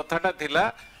इनिशियली ए कथाटा थिला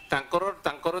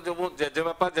तांकर जो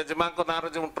जेजेबापा जेजेमा नार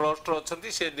जो ट्रस्ट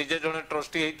अच्छी से निजे जड़े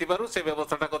ट्रस्टी होइतिबारु से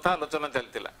व्यवस्थाटा कथा आलोचना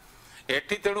चलतिला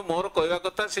एठी तेणु मोर कहवा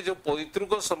कथा से जो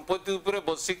पैतृक संपत्ति उपरे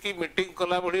बसिकी मीटिंग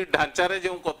कला बड़ी ढांचारे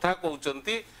जो कथा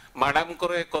कहउचंती मैडम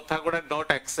को ए कथा गुडा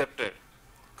नॉट एक्सेप्टेड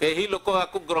कहीं लोक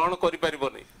आपको ग्रहण करि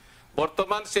परिबनी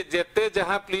वर्तमान से जेते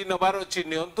जहाँ प्ली नबार अच्छी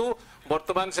नियंतु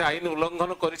वर्तमान से आईन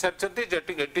उल्लंघन कर सारी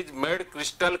it is made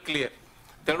crystal clear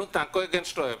तेणु तांको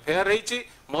against FIR होइछि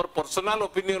more personal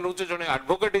opinion होउछि जने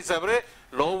एडवोकेट हिसाब रे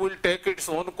law will take its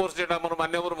own course जेटा मोर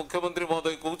माननीय मुख्यमंत्री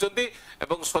महोदय कहउचंती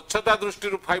एवं स्वच्छता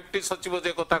दृष्टि 5T सचिव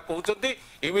जे कथा कहउचंती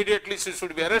immediately she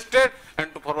should be arrested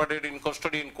and to forwarded in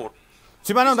custody in court.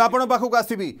 Shivanand आपण पाखक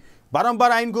आसीबी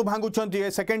बारंबार आईन को भांगुंट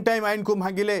सेकेंड टाइम आईन को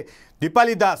भांगिले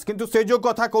दीपाली दास किंतु से जो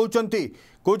कथा कहते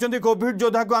कोविड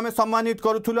योद्धा को आम सम्मानित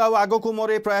करूँ आग को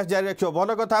मोर प्रयास जारी रख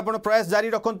भल कथा आप प्रयास जारी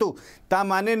रखु ता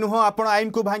माने नुह आप आईन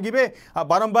को भांगे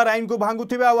बारंबार आईन को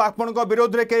भांगुवे आपण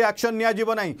विरोध में कई एक्शन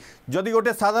निना जदि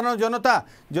गोटे साधारण जनता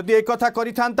जदि एक कथा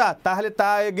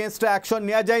करता एगेन्स्ट एक्शन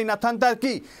नि जाई न था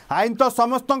कि आईन तो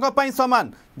समस्त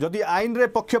सामान जदि आईन रे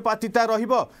पक्षपातिता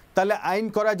रहिबो ताले आईन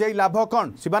करा जाई लाभ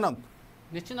कौन शिवानंद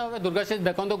निश्चित भाव दुर्गाशीष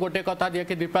देखो गोटे कथा जी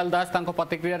कि दीपाल दास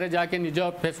प्रतिक्रिया जहाँकि निज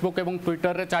फेसबुक और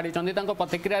ट्विटर में छाड़ी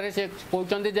प्रतिक्रिया से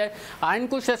कहते आईन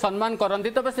को से सम्मान करती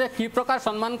तेज से कि प्रकार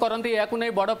सम्मान करती या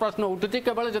नहीं बड़ प्रश्न उठुची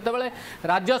केवल जितेबाला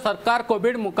राज्य सरकार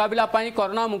कोविड मुकाबला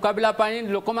कोरोना मुकाबला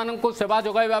लोक मानू सेवा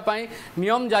जोगाइवाई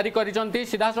नियम जारी कर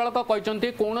सीधा सड़क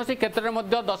कहते कौन क्षेत्र में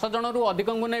 10 जन रु अधिक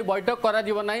को नहीं बैठक करा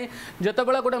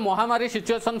जितेबाला गोटे महामारी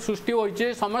सिचुएसन सृष्टि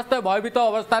होती समस्ते भयभीत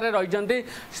अवस्था रही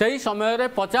से समय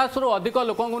 50 रु अधिक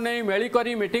लोक नहीं मेलिक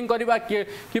मीटिंग करवा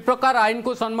कि प्रकार आईन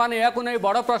को सम्मान या नहीं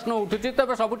बड़ प्रश्न उठुची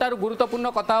तेज सबुठार गुरुत्वपूर्ण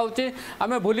कथा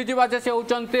होमें भूली जा से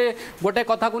होते गोटे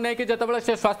कथा को लेकिन जितेबाला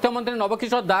से स्वास्थ्य मंत्री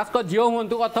नवकिशोर दास झील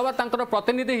हूँ अथवा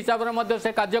प्रतिनिधि हिसाब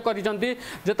से कार्य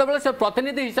करतेबाला से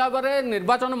प्रतिनिधि हिसाब से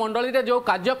निर्वाचन मंडली में जो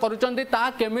कार्य करुँच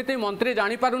मंत्री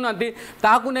जापारूना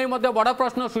नहीं बड़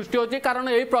प्रश्न सृष्टि होती कारण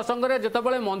यही प्रसंग में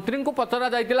जितेबाला मंत्री को पचरा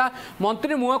जाइला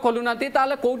मंत्री मुह खोलुना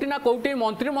कौटिना कौटी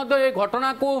मंत्री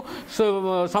घटना को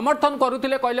समर्थन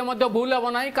करुले कहले भूल हम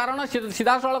ना कारण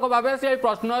सीधा सड़क भाव से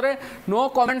प्रश्न में नो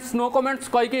कमेंट्स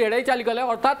कहीकि एड़े चलीगले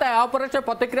अर्थात यापर से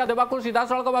प्रतिक्रिया देवा सीधा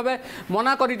सड़क भाव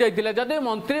मना कर जदि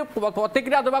मंत्री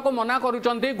प्रतिक्रिया देवा मना करुँच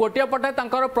गोटे पटे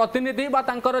प्रतिनिधि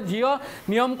झील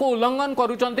नियम को उल्लंघन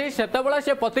करुँचे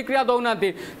से प्रतिक्रिया दौना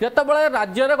जितेबाला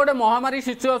राज्य में गोटे महामारी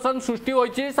सिचुएसन सृष्टि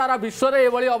होती सारा विश्व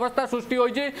में यह अवस्था सृष्टि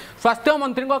होती स्वास्थ्य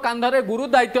मंत्री कांधरे गुरु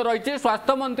दायित्व रही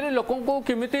स्वास्थ्य मंत्री लोक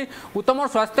केमी उत्तम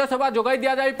स्वास्थ्य सेवा जोगाई दि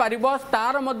जाई पारिबो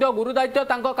तार मध्य गुरु दायित्व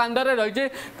तांको कांधरे रही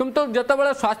किंतु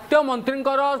जितेबाला स्वास्थ्य मंत्री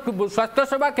स्वास्थ्य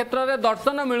सेवा क्षेत्र में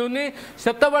दर्शन मिलूनी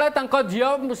सेतेबाला तांको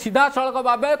झील सीधा सड़क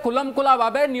भाव खुलमखुला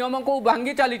भाव नियम को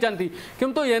भांगी चली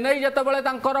किंतु एने जितेबाला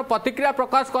तांकर प्रतिक्रिया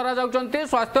प्रकाश करा जाउचंती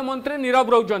स्वास्थ्य मंत्री नीरव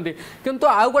रोचंती किंतु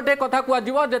आउ गोटे कथा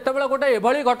कहजिवो जितेबाला गोटे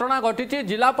एभली घटना घटी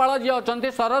जिलापाल जी अच्छा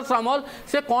शरद सामल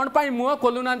से कौन पाई मुह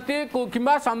खोलुना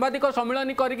किंबा सांबादिक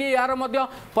सम्मिलन करके यार मध्य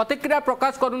प्रतिक्रिया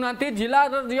प्रकाश करूना जिला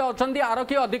जी अच्छा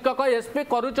आरक्षी अधीक्षक एसपी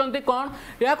करुँच कौन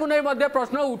या नहीं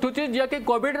प्रश्न उठुची जी कि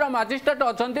कोविड मजिस्ट्रेट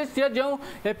अच्छा सी जो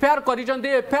एफआईआर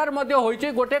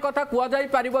कर गोटे कथा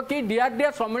कहुपर कि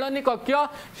डीआरडीए सम्मिलन कक्ष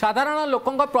साधारण लोक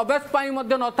प्रवेश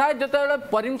न था जो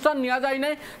परमिशन नि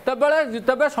जाए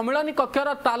तेबे सम्मिलन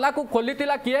कक्षर ताला को खोली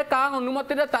किए क्या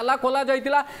अनुमति ताला खोल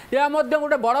जाता यह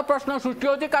गोटे बड़ प्रश्न सृष्टि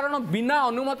होती कारण बिना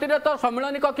अनुमति तो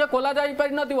सम्मिलन कक्ष खोल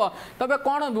जापारि न तेज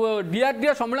कौन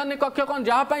डीआरडीए सम्मिलन कक्ष कौन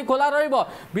जहाँपाई खोला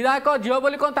विधायक झील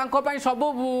बोली कौन सब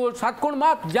 7 गुण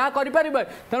माप जहाँ करें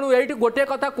तेणु ये गोटे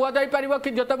कथा कहुपर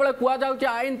कि जितेबाला कहुच्छे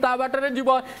आईन ता बाटर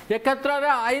जीव ए क्षेत्र में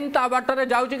आईन ता बाटर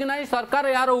जाऊँ कि नहीं सरकार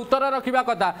यार उत्तर रखा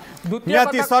कथा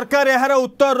द्वितीय सरकार यार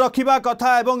उत्तर रखा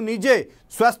कथा एवं निजे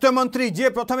स्वास्थ्य मंत्री जी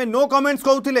प्रथमे नो कमेंट्स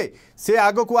कहते से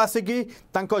आग को आसिकी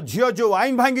झील जो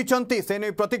आईन भांगी से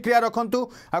नहीं प्रतिक्रिया रखु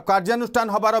कार्यानुष्ठान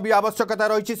हबार भी आवश्यकता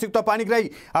रही श्रीयुक्त पाणिग्राही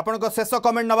आपण शेष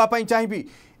कमेंट नापी चाहिए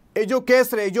ए जो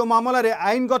केस रे जो मामला रे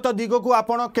आईनगत दिग को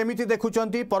आपण केमिति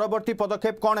देखुचंती परवर्ती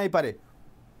पदक्षेप कौन है पारे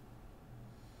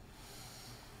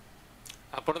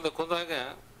आपण देखो आज्ञा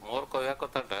मोर कहया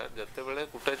कथाटा जते बेले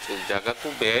गुटे जगह को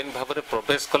बेआईन भाव में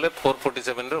प्रवेश कले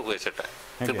 447 रे हुए सेटा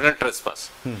क्रिमिनल ट्रेसपास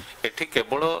एठी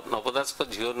केवल नवदास को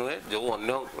झियो नुहे जो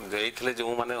अन्य जाइथिले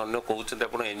जो माने अन्य कहउछते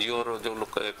आपण एनजीओ रो जो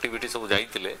लोक एक्टिविटी सब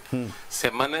जाइथिले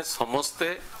से माने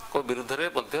समस्ते को विरुद्ध रे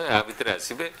मध्य या भितर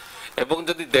आसीबे एवं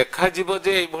जदि देखा जीव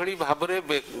जे एभली भाव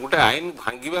में गोटे आईन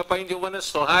भांगिबा पई जो माने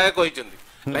सहायक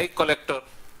होइचंदी लाइक कलेक्टर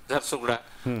झारसुगुड़ा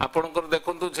आपणकर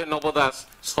देखु से नवदास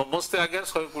समस्ते आज्ञा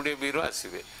 120 बीर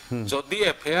आसवे जदि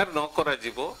एफआईआर न करा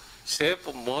जीवो से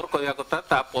मोर कहया कथा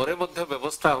तापरे मध्य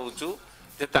व्यवस्था होचु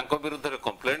जे तांको विरुद्ध रे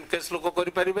कंप्लेंट केस लोक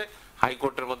करि परिबे हाई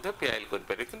कोर्ट रे मध्य पीआईएल करि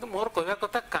परिबे किंतु मोर कहया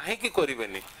कथा काहे की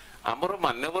करिवेनी हमर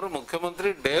माननीय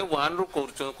मुख्यमंत्री डे 1 रु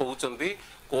कहउचंदी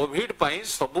कोविड पई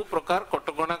सब प्रकार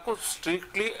कटकणा को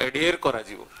स्ट्रिक्टली एडहियर करा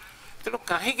जीवो तेणु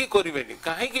कहीं करें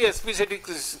कहीं एसपी से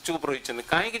चुप रही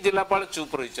कहीं जिलापाल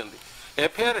चुप रही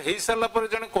एफआईआर हो सारापर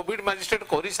जन कोविड मजिस्ट्रेट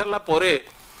कर सारापर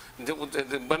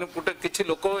माने गोटे किसी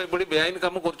लोक ये बेआईन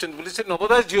कम कर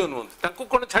नवदास झील नुहत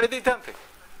कौन छाड़ी था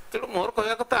तेणु मोर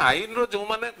कहया कथा आईन रो जो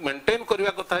माने मेंटेन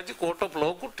करवा कथा है कोर्ट ऑफ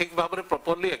लॉ को ठीक भाव में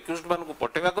प्रॉपर्ली एक्यूज्ड मान को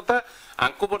पठेवा कथा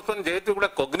आंको बर्तमान जेहेतु गोटे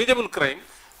कॉग्निजेबल क्राइम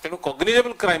तेणु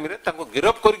कॉग्निजेबल क्राइम रे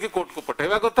गिरफ करके कोर्ट को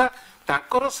पठेवा कथा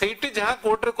तांकर सेठी जहाँ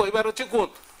कोर्ट रे कहबार अछि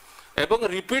कहतु एवं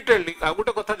रिपीटेडली आ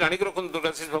गोटे कथा जानी रखु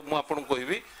दुर्गाशीष बाबू मुझे आपको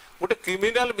कहबी गोटे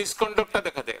क्रिमिनाल मिसकंडक्टा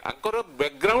देखा जाए आंकर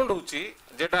बैकग्राउंड होची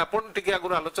जेटा आपण टिके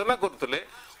आगु आलोचना करथले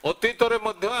अतीत रे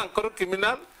मध्य आंकर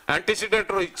क्रिमिनाल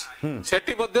एंटीसीडेंट रही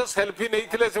सेठी मध्य सेल्फी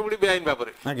नैथिले सेबुडी बेआईन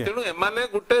भाबरे तेनु एमाने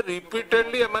गोटे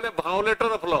रिपीटेडली एमाने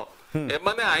भायोलेटर ऑफ लॉ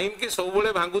एमाने आईन की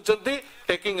सबुले भांगुचंती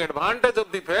taking advantage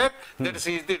of the fact that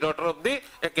she is the daughter of the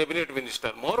A cabinet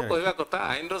minister मोर कहवा कथा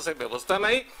आईन रो से व्यवस्था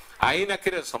नाही आईन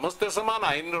आखिरे समस्त समान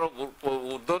आईन रो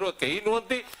उद्धर केही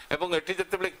नुहंती एवं एठी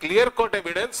जतेबेले clear cut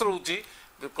evidence रहउची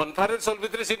conference hall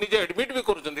भितर से निजे एडमिट भी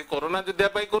करूछंती कोरोना युद्ध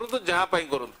पाई करंतु जहां पाई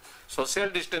करंतु social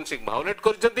distancing violate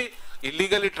करछंती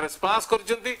illegally trespass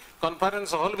करछंती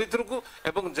conference hall भितर को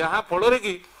एवं जहां फल रे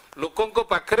की लोकंको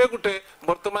पाखरे गुटे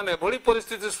वर्तमान एभली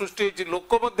परिस्थिति सृष्टि होची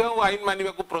लोक मध्य आईन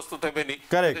मानिबा को प्रस्तुत हेबेनी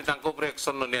तांको ऊपर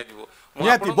एक्शन न निया जिवो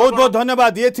निहाती बहुत बहुत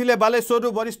धन्यवाद ये थिले बालेश्वर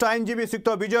वरिष्ठ आईनजीवी श्रीयुक्त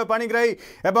विजय पाणिग्राही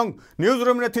एवं न्यूज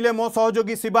रूम रे थिले मो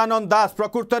सहयोगी शिवानंद दास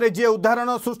प्रकृत रे जे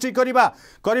उदाहरण सृष्टि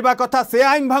करिबा कथा से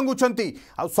आईन भांगुछंती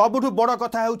आ सबुठु बड़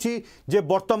कथा हेउची जे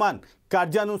वर्तमान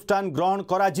कार्यानुष्ठान ग्रहण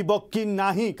करा जिवो कि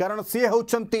नाही कारण से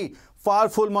होउछंती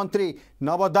पावरफुल मंत्री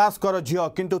नव दास कर झियो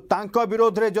किंतु तांको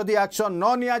विरोध रे जदि एक्शन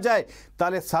न निया जाए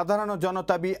ताले साधारण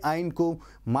जनता भी आईन को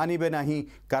मानिबे नाही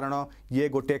कारण ये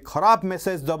गोटे खराब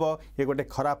मेसेज दबो ये गोटे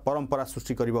खराब परंपरा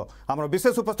सृष्टि करिवो हमर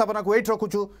विशेष उपस्थापना को एठ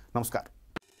रखुछु नमस्कार।